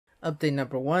Update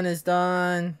number 1 is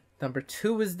done. Number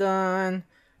 2 is done.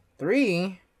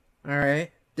 3.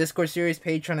 Alright. Discord series,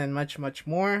 Patreon, and much, much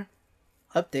more.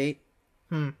 Update.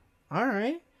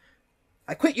 Alright.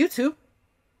 I quit YouTube.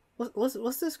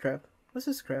 What's this crap? What's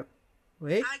this crap?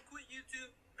 Wait. I quit YouTube.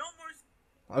 No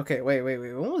more. Okay, wait.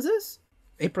 When was this?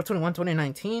 April 21,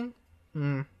 2019?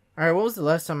 Alright, what was the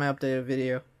last time I updated a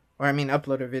video? Or I mean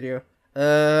uploaded a video?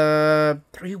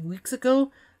 3 weeks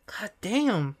ago? God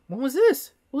damn. When was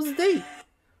this? What was the date?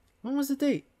 When was the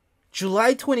date?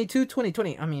 July 22,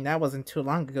 2020. I mean, that wasn't too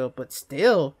long ago, but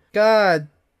still. God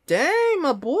dang,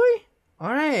 my boy.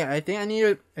 Alright, I think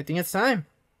it's time.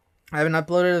 I haven't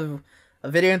uploaded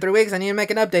a video in 3 weeks. I need to make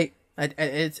an update.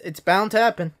 It's bound to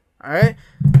happen. Alright.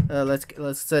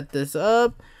 Let's set this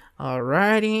up.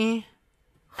 Alrighty.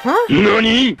 Huh?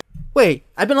 NANI? Wait,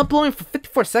 I've been uploading for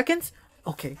 54 seconds?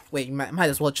 Okay, wait, might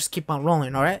as well just keep on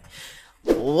rolling, alright?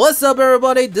 What's up,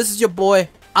 everybody? This is your boy,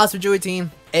 Oscar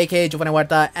aka Giovanni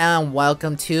Huerta, and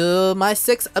welcome to my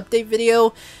 6th update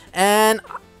video. And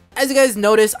as you guys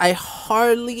notice, I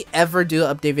hardly ever do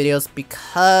update videos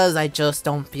because I just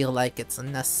don't feel like it's a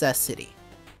necessity.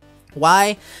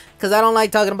 Why? Because I don't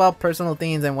like talking about personal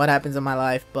things and what happens in my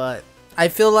life, but I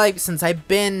feel like since I've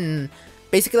been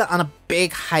basically on a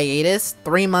big hiatus,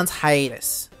 3 months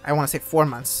hiatus, I want to say 4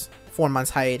 months. 4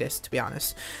 months hiatus, to be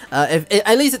honest.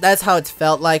 At least that's how it's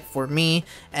felt like for me,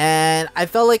 and I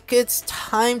felt like it's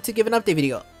time to give an update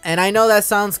video. And I know that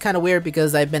sounds kind of weird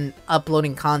because I've been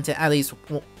uploading content at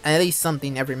least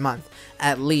something every month,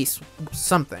 at least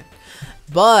something.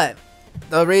 But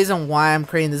the reason why I'm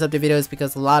creating this update video is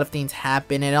because a lot of things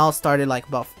happened. It all started like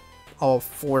about 4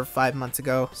 or 5 months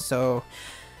ago. So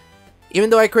even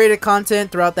though I created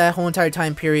content throughout that whole entire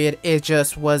time period, it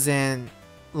just wasn't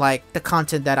like the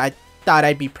content that I thought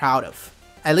I'd be proud of,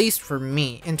 at least for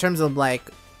me, in terms of like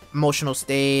emotional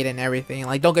state and everything.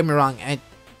 Like, don't get me wrong,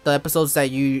 the episodes that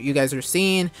you guys are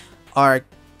seeing are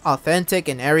authentic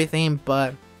and everything,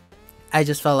 but I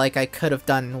just felt like I could have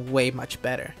done way much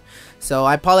better. So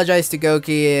I apologize to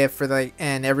Gokey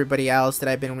and everybody else that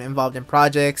I've been involved in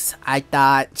projects. I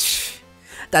thought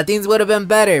that things would have been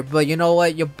better, but you know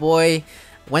what, your boy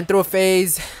went through a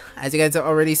phase. As you guys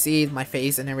already see, my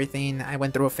face and everything, I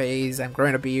went through a phase. I'm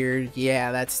growing a beard.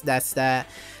 Yeah, that's that.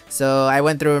 So I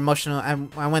went through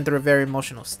I went through a very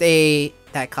emotional state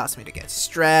that caused me to get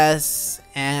stressed,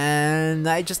 and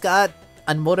I just got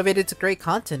unmotivated to create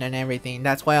content and everything.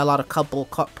 That's why a lot of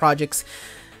projects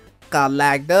got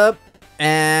lagged up,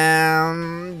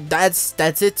 and that's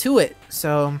it to it.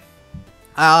 So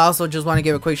I also just want to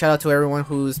give a quick shout out to everyone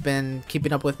who's been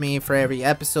keeping up with me for every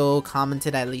episode,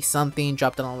 commented at least something,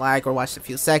 dropped on a like, or watched a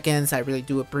few seconds. I really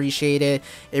do appreciate it.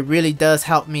 It really does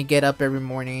help me get up every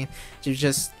morning to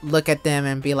just look at them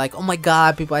and be like, oh my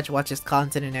god, people actually watch this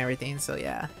content and everything. So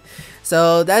yeah,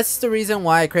 so that's the reason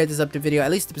why I created this update video,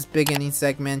 at least this beginning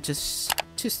segment, just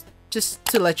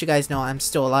to let you guys know I'm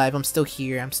still alive, I'm still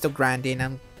here, I'm still grinding.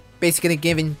 I'm basically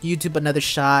giving YouTube another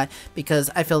shot because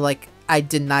I feel like I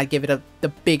did not give it the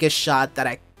biggest shot that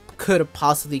I could have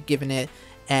possibly given it,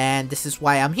 and this is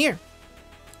why I'm here.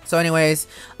 So anyways,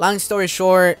 long story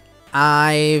short,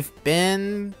 I've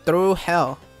been through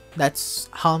hell. That's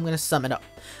how I'm gonna sum it up.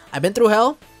 I've been through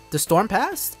hell, the storm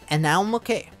passed, and now I'm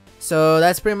okay. So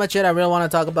that's pretty much it. I really want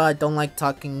to talk about. I don't like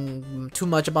talking too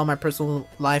much about my personal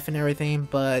life and everything,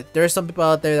 but there are some people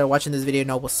out there that are watching this video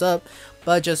know what's up,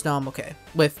 but just know I'm okay.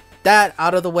 With that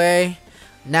out of the way,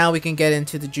 now we can get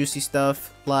into the juicy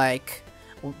stuff, like,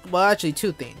 well, actually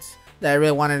 2 things that I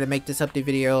really wanted to make this update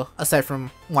video, aside from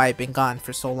why I've been gone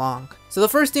for so long. So the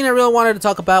first thing I really wanted to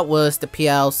talk about was the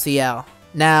PLCL.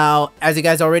 Now, as you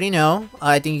guys already know,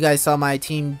 I think you guys saw my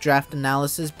team draft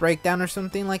analysis breakdown or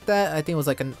something like that. I think it was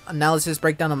like an analysis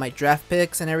breakdown of my draft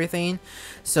picks and everything.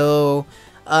 So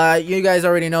you guys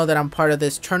already know that I'm part of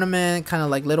this tournament, kind of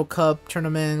like Little Cup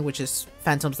tournament, which is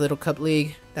Phantom's Little Cup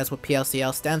League. That's what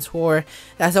PLCL stands for.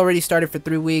 That's already started for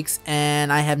 3 weeks,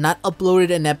 and I have not uploaded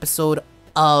an episode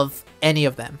of any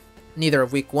of them. Neither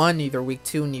of week 1, neither week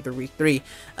 2, neither week 3.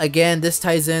 Again, this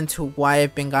ties into why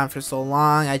I've been gone for so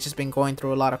long. I just been going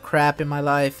through a lot of crap in my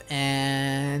life,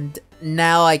 and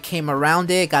now I came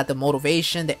around it, got the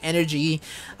motivation, the energy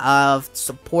of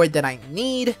support that I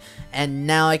need, and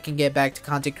now I can get back to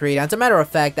content creating. As a matter of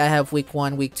fact, I have week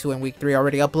 1, week 2, and week 3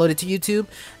 already uploaded to YouTube.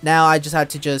 Now I just have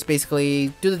to just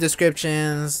basically do the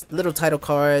descriptions, little title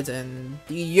cards, and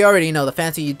you already know the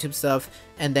fancy YouTube stuff,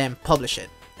 and then publish it.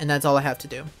 And that's all I have to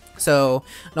do. So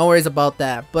no worries about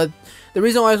that. But the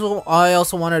reason why I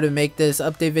also wanted to make this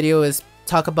update video is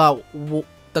talk about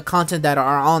the content that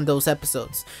are on those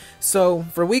episodes. So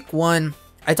for week 1,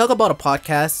 I talk about a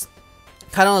podcast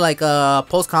kind of like a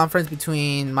post conference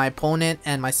between my opponent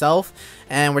and myself,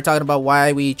 and we're talking about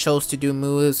why we chose to do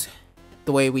moves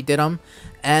the way we did them.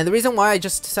 And the reason why I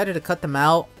just decided to cut them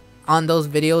out on those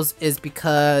videos is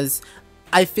because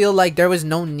I feel like there was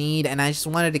no need, and I just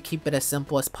wanted to keep it as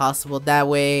simple as possible. That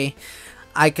way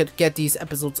I could get these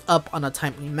episodes up on a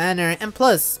timely manner, and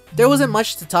plus there wasn't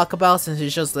much to talk about since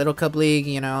it's just Little Cup League,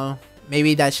 you know.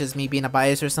 Maybe that's just me being a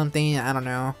bias or something, I don't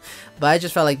know. But I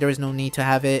just felt like there was no need to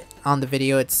have it on the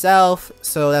video itself,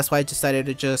 so that's why I decided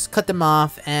to just cut them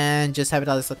off and just have it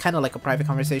as kind of like a private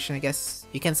conversation, I guess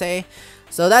you can say.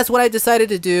 So that's what I decided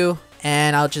to do,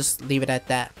 and I'll just leave it at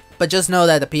that. But just know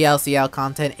that the PLCL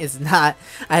content is not,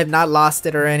 I have not lost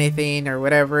it or anything or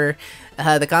whatever.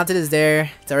 The content is there,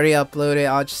 it's already uploaded.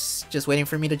 I'll just waiting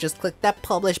for me to just click that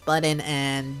publish button,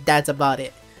 and that's about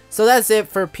it. So that's it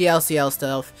for PLCL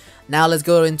stuff. Now let's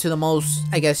go into the most,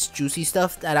 I guess, juicy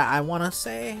stuff that I want to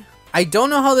say. I don't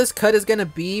know how this cut is going to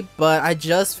be, but I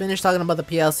just finished talking about the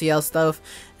PLCL stuff,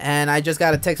 and I just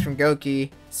got a text from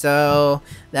Gokey, so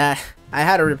that I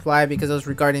had to reply because it was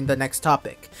regarding the next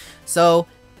topic. So,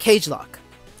 cage lock.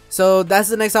 So that's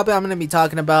the next topic I'm going to be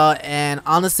talking about, and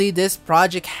honestly, this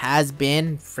project has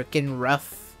been freaking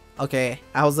rough. Okay,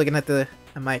 I was looking at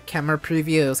my camera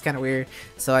preview, it was kind of weird,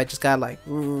 so I just got like,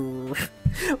 ooh.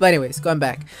 But anyways, going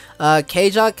back,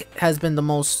 cage lock has been the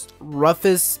most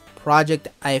roughest project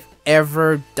I've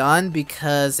ever done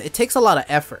because it takes a lot of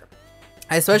effort,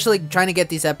 especially trying to get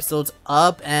these episodes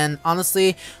up. And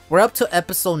honestly, we're up to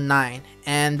episode 9,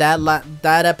 and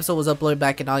that episode was uploaded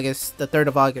back in August, the 3rd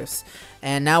of August,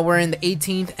 and now we're in the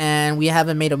 18th and we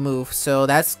haven't made a move, so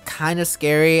that's kind of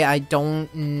scary. I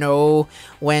don't know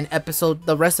when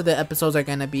the rest of the episodes are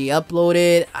gonna be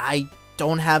uploaded. I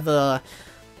don't have a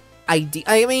idea.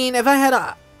 I mean, if I had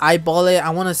to eyeball it, I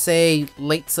want to say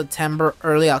late September,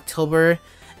 early October.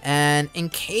 And in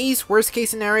case, worst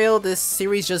case scenario, this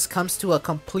series just comes to a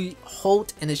complete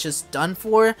halt and it's just done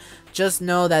for, just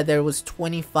know that there was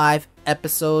 25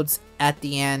 episodes at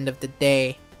the end of the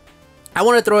day. I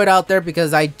want to throw it out there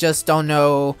because I just don't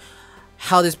know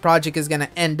how this project is going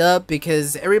to end up,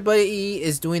 because everybody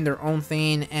is doing their own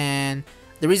thing. And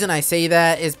the reason I say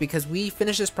that is because we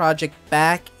finished this project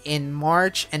back in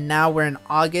March, and now we're in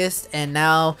August, and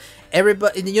now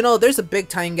everybody, you know, there's a big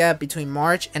time gap between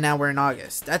March and now we're in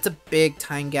August. That's a big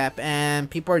time gap, and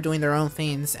people are doing their own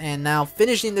things, and now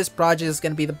finishing this project is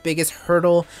going to be the biggest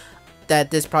hurdle that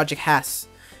this project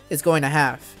is going to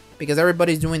have, because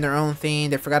everybody's doing their own thing.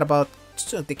 They forgot about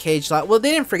the cage lock. Well,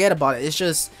 they didn't forget about it, it's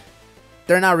just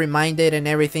they're not reminded and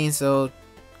everything, so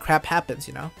crap happens,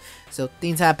 you know. So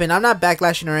things happen. I'm not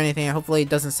backlashing or anything, hopefully it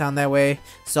doesn't sound that way.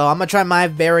 So I'm gonna try my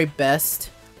very best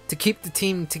to keep the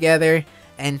team together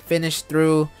and finish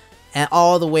through and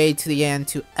all the way to the end,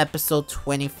 to episode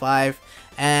 25.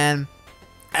 And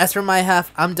as for my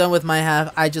half, I'm done with my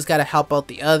half. I just gotta help out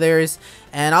the others,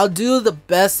 and I'll do the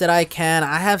best that I can.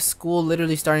 I have school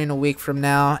literally starting a week from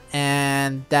now,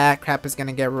 and that crap is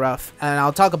gonna get rough, and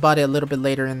I'll talk about it a little bit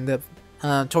later in the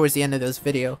towards the end of this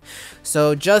video.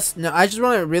 So just no, I just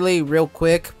want to really real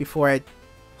quick before I,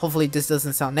 hopefully this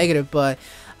doesn't sound negative, but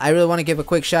I really want to give a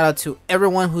quick shout out to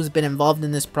everyone who's been involved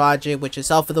in this project, which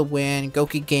is Alpha the Win,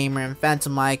 Gokey Gamer, and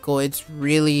Phantom Michael. It's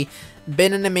really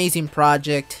been an amazing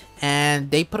project,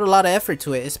 and they put a lot of effort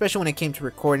to it, especially when it came to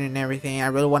recording and everything. I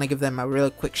really want to give them a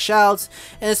real quick shout,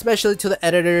 and especially to the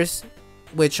editors,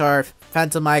 which are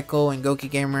Phantom Michael and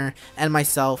Gokey Gamer and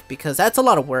myself, because that's a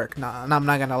lot of work. No, I'm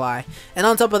not gonna lie. And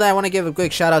on top of that, I want to give a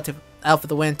quick shout out to Alpha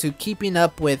the Win to keeping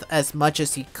up with as much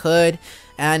as he could.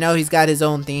 And I know he's got his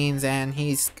own things, and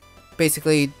he's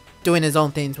basically doing his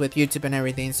own things with YouTube and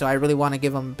everything, so I really want to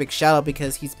give him a big shout out,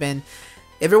 because he's been,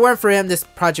 if it weren't for him, this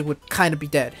project would kind of be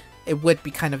dead. It would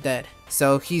be kind of dead.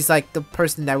 So he's like the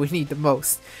person that we need the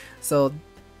most. So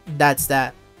that's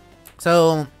that.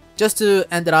 So just to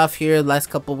end it off here, last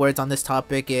couple words on this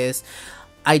topic is,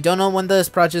 I don't know when this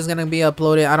project is going to be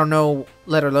uploaded. I don't know,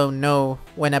 let alone know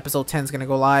when episode 10 is going to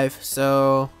go live.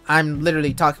 So I'm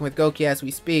literally talking with Gokey as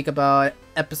we speak about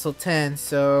episode 10.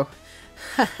 So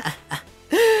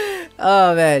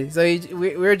oh man, so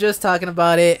we're just talking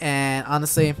about it, and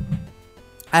honestly,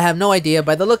 I have no idea.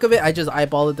 By the look of it, I just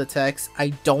eyeballed the text. I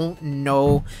don't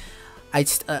know.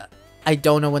 I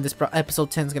don't know when this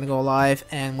episode 10 is going to go live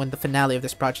and when the finale of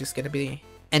this project is going to be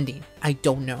ending. I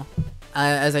don't know.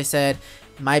 As I said,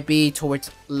 might be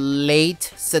towards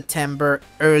late September,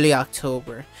 early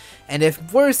October. And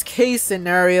if worst case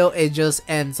scenario, it just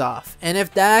ends off. And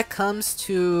if it comes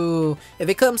to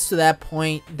that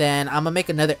point, then I'm gonna make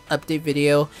another update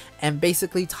video and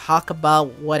basically talk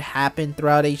about what happened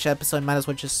throughout each episode. Might as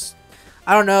well just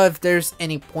I don't know if there's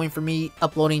any point for me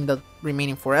uploading the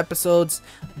remaining 4 episodes,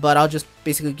 but I'll just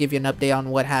basically give you an update on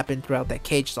what happened throughout that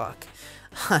cage lock.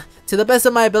 To the best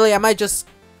of my ability, I might just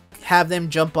have them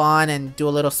jump on and do a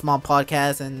little small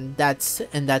podcast, and that's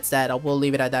that. I will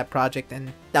leave it at that project,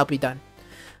 and that'll be done.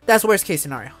 That's worst case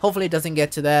scenario. Hopefully it doesn't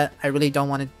get to that. I really don't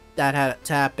want that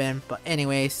to happen, but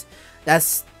anyways,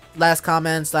 that's last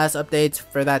comments, last updates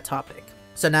for that topic.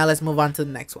 So now let's move on to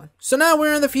the next one. So now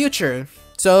we're in the future.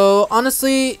 So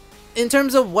honestly, in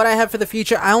terms of what I have for the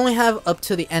future, I only have up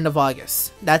to the end of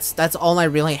August. That's all I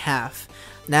really have.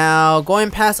 Now going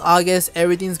past August,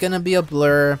 everything's gonna be a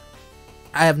blur.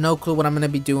 I have no clue what I'm gonna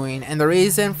be doing, and the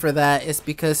reason for that is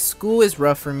because school is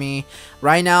rough for me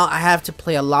right now. I have to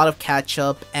play a lot of catch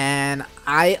up, and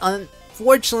I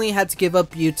unfortunately had to give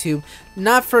up YouTube.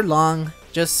 Not for long,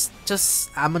 just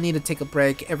I'm gonna need to take a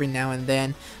break every now and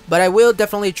then, but I will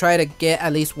definitely try to get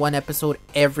at least 1 episode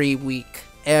every week,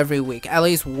 at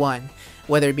least one,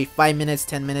 whether it be 5 minutes,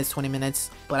 10 minutes, 20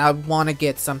 minutes, but I want to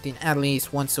get something at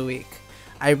least once a week.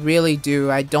 I really do.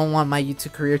 I don't want my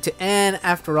YouTube career to end.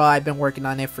 After all, I've been working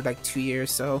on it for like 2 years,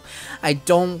 so I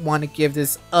don't want to give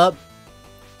this up.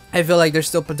 I feel like there's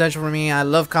still potential for me. I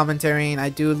love commentating. I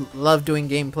do love doing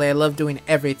gameplay. I love doing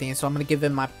everything, so I'm going to give it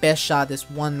my best shot this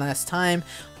one last time.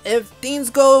 If things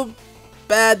go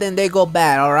bad, then they go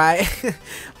bad, alright?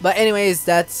 But anyways,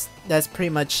 that's pretty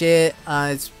much it.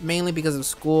 It's mainly because of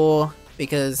school,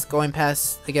 because going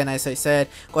past, again, as I said,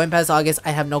 going past August,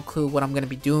 I have no clue what I'm going to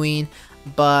be doing.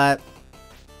 But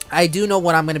I do know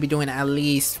what I'm going to be doing at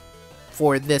least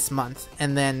for this month,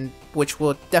 and then which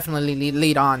will definitely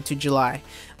lead on to July,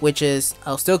 which is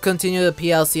I'll still continue the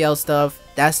PLCL stuff.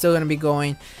 That's still going to be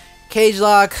going. Cage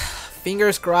lock,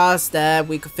 fingers crossed that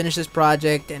we could finish this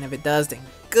project, and if it does, then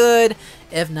good.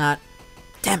 If not,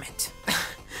 damn it.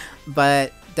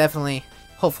 But definitely,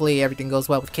 hopefully everything goes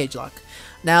well with cage lock.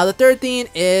 Now the third thing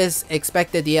is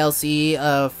expected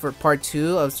DLC for part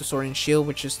 2 of the Sword and Shield,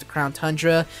 which is the Crown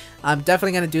Tundra. I'm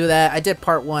definitely going to do that. I did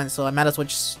part 1, so I might as well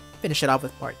just finish it off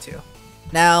with part 2.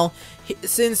 Now,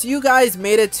 since you guys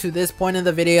made it to this point in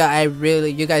the video,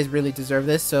 you guys really deserve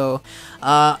this. So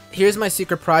here's my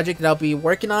secret project that I'll be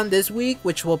working on this week,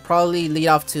 which will probably lead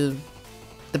off to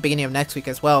the beginning of next week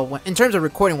as well. In terms of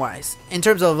recording wise, in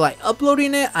terms of like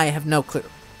uploading it, I have no clue.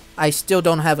 I still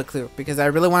don't have a clue, because I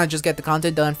really want to just get the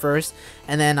content done first,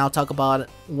 and then I'll talk about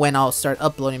when I'll start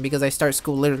uploading, because I start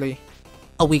school literally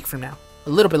a week from now. A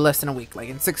little bit less than a week, like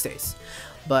in 6 days.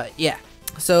 But yeah.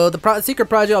 So the secret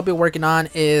project I'll be working on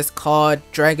is called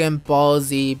Dragon Ball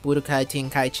Z Budokai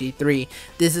Tenkaichi 3.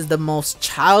 This is the most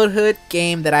childhood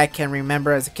game that I can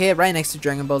remember as a kid, right next to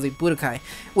Dragon Ball Z Budokai,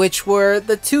 which were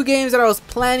the 2 games that I was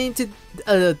planning to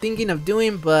thinking of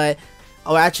doing, but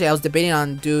actually I was debating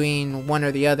on doing one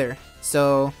or the other.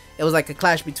 So it was like a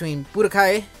clash between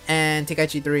Budokai and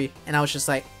Tenkaichi 3, and I was just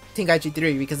like Tenkaichi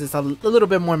 3 because it's a little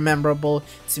bit more memorable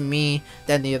to me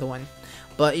than the other one.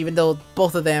 But even though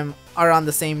both of them are on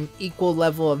the same equal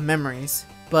level of memories,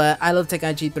 but I love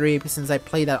Tenkaichi 3 since I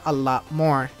played that a lot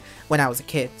more when I was a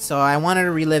kid. So I wanted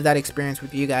to relive that experience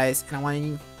with you guys,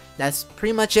 and that's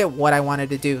pretty much it, what I wanted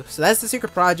to do. So that's the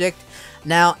secret project.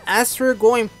 Now as for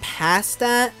going past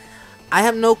that, I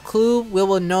have no clue. We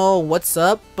will know what's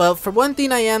up, but for one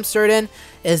thing I am certain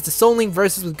is the Soul Link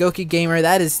versus with Gokey Gamer.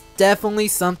 That is definitely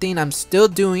something I'm still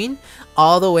doing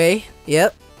all the way.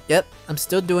 Yep, I'm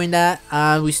still doing that.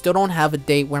 We still don't have a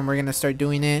date when we're gonna start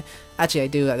doing it. Actually, I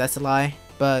do. That's a lie,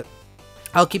 but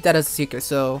I'll keep that as a secret.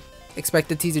 So expect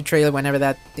the teaser trailer whenever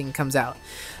that thing comes out.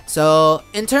 So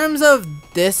in terms of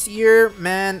this year,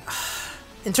 man,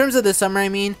 in terms of this summer, I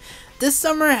mean, this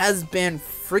summer has been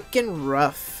freaking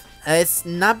rough. It's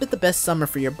not been the best summer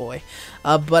for your boy,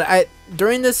 but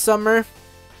during this summer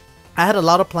I had a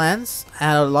lot of plans. I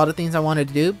had a lot of things I wanted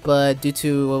to do, but due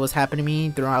to what was happening to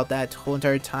me throughout that whole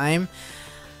entire time,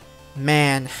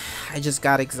 man, I just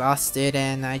got exhausted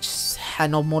and I just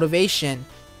had no motivation.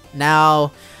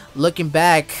 Now looking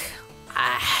back,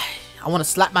 I want to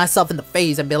slap myself in the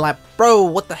face and be like, bro,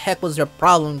 what the heck was your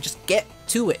problem? Just get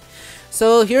to it.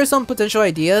 So here are some potential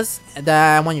ideas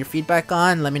that I want your feedback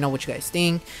on. Let me know what you guys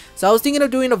think. So I was thinking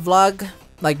of doing a vlog,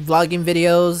 like vlogging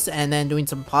videos, and then doing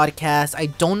some podcasts. I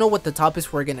don't know what the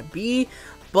topics were gonna be,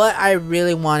 but I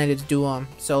really wanted to do them.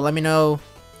 So let me know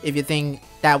if you think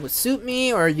that would suit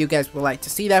me, or you guys would like to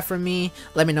see that from me.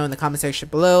 Let me know in the comment section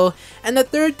below. And the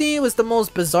third thing was the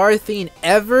most bizarre thing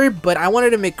ever, but I wanted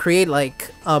to create like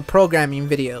programming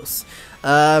videos.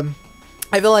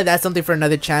 I feel like that's something for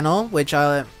another channel, which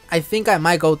I think I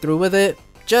might go through with it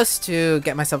just to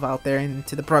get myself out there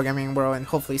into the programming world, and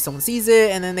hopefully someone sees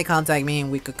it and then they contact me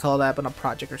and we could collab on a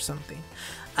project or something.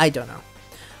 I don't know.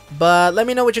 But let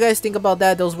me know what you guys think about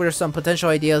that. Those were some potential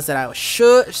ideas that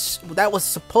that was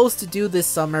supposed to do this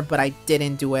summer, but I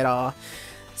didn't do it all.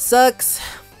 Sucks,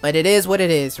 but it is what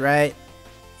it is, right?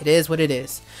 It is what it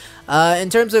is. In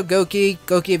terms of Gokey,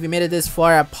 if you made it this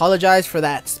far, I apologize for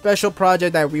that special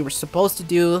project that we were supposed to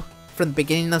do from the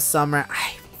beginning of summer.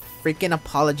 I freaking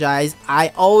apologize.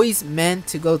 I always meant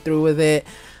to go through with it,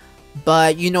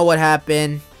 but you know what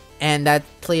happened, and that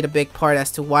played a big part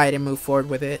as to why I didn't move forward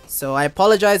with it. So I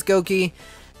apologize, Gokey,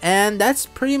 and that's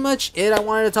pretty much it. I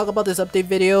wanted to talk about this update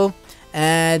video,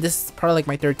 and this is probably like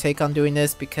my third take on doing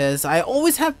this because I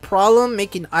always have problem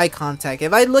making eye contact.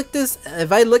 If I look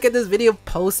at this video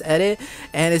post edit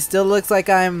and it still looks like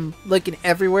I'm looking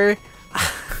everywhere,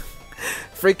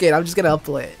 freak it, I'm just gonna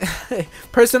upload it.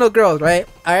 Personal growth, right?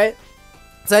 Alright,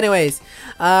 so anyways,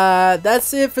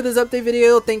 that's it for this update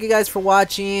video. Thank you guys for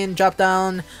watching. Drop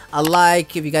down a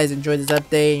like if you guys enjoyed this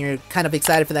update and you're kind of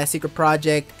excited for that secret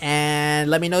project, and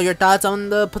let me know your thoughts on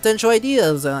the potential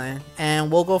ideas,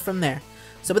 and we'll go from there.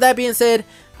 So with that being said,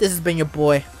 this has been your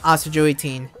boy Oscar Joey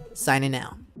Teen, signing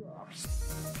out.